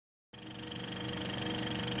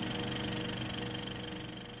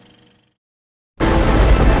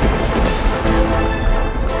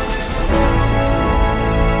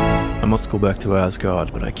go back to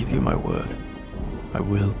Asgard, but I give you my word. I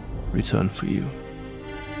will return for you.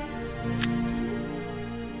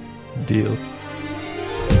 Deal.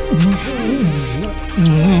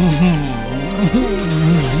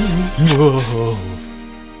 Whoa.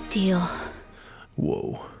 Deal.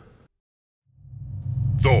 Whoa.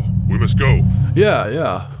 Thor, we must go.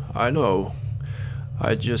 Yeah, I know.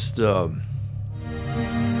 I just,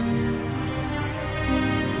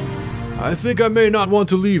 I think I may not want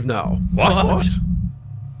to leave now. What?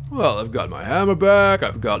 Well, I've got my hammer back,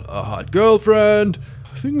 I've got a hot girlfriend.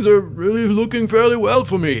 Things are really looking fairly well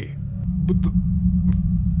for me. But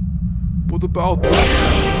what about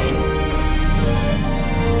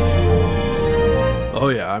Oh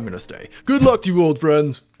yeah, I'm gonna stay. Good luck to you, old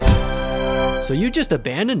friends. So you just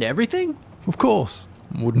abandoned everything? Of course.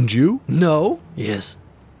 Wouldn't you? No. Yes.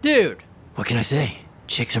 Dude. What can I say?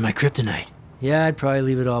 Chicks are my kryptonite. Yeah, I'd probably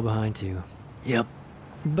leave it all behind too. Yep.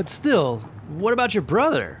 But still, what about your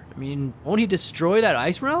brother? I mean, won't he destroy that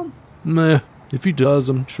ice realm? Meh. If he does,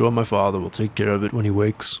 I'm sure my father will take care of it when he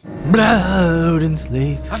wakes. Blood and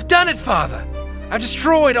sleep. I've done it, Father. I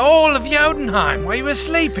destroyed all of Jotunheim while you were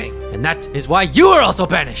sleeping. And that is why you are also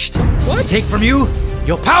banished. What? I take from you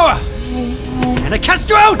your power. And I cast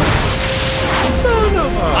you out! Son of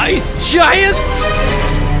a... Ice giant!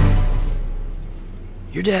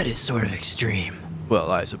 Your dad is sort of extreme.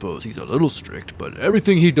 Well, I suppose he's a little strict, but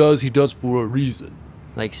everything he does for a reason.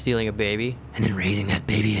 Like stealing a baby? And then raising that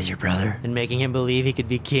baby as your brother. And making him believe he could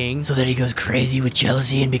be king? So that he goes crazy with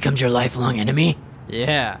jealousy and becomes your lifelong enemy?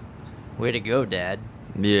 Yeah. Way to go, Dad.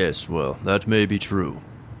 Yes, well, that may be true.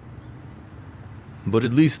 But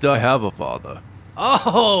at least I have a father.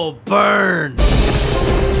 Oh, burn!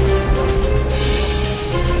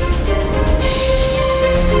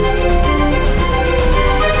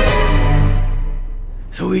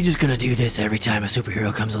 So we're just gonna do this every time a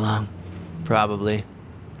superhero comes along? Probably.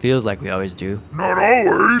 Feels like we always do. Not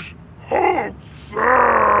always. How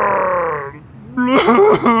sad.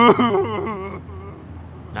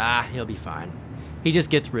 Ah, he'll be fine. He just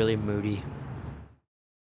gets really moody.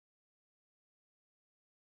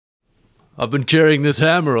 I've been carrying this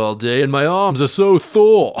hammer all day and my arms are so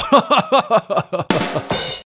Thor.